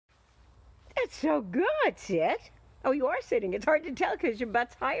That's so good. Sit. Oh, you are sitting. It's hard to tell because your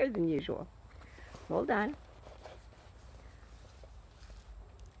butt's higher than usual. Hold on.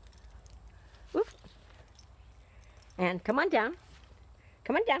 Oop. And come on down.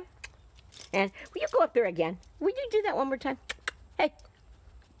 Come on down. And will you go up there again? Will you do that one more time? Hey.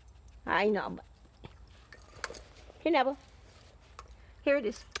 I know. Here, Neville. Here it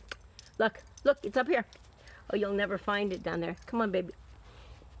is. Look. Look, it's up here. Oh, you'll never find it down there. Come on, baby.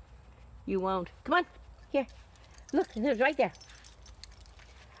 You won't. Come on. Here. Look, it's right there.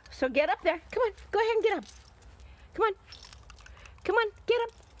 So get up there. Come on. Go ahead and get up. Come on. Come on. Get up.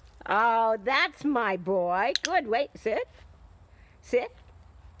 Oh, that's my boy. Good. Wait. Sit. Sit.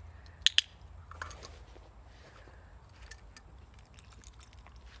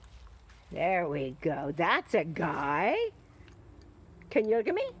 There we go. That's a guy. Can you look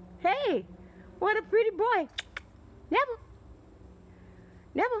at me? Hey, what a pretty boy. Neville.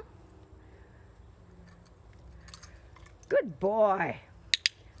 Neville. Good boy.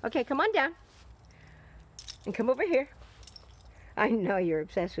 Okay, come on down. And come over here. I know you're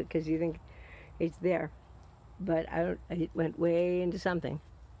obsessed with it because you think it's there. But it went way into something.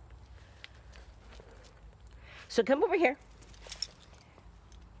 So come over here.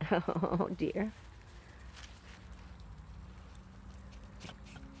 Oh, dear.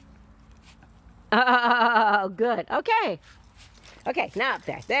 Oh, good. Okay. Okay, now up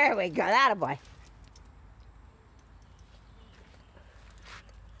there. There we go. That a boy.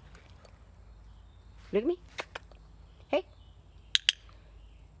 Look at me.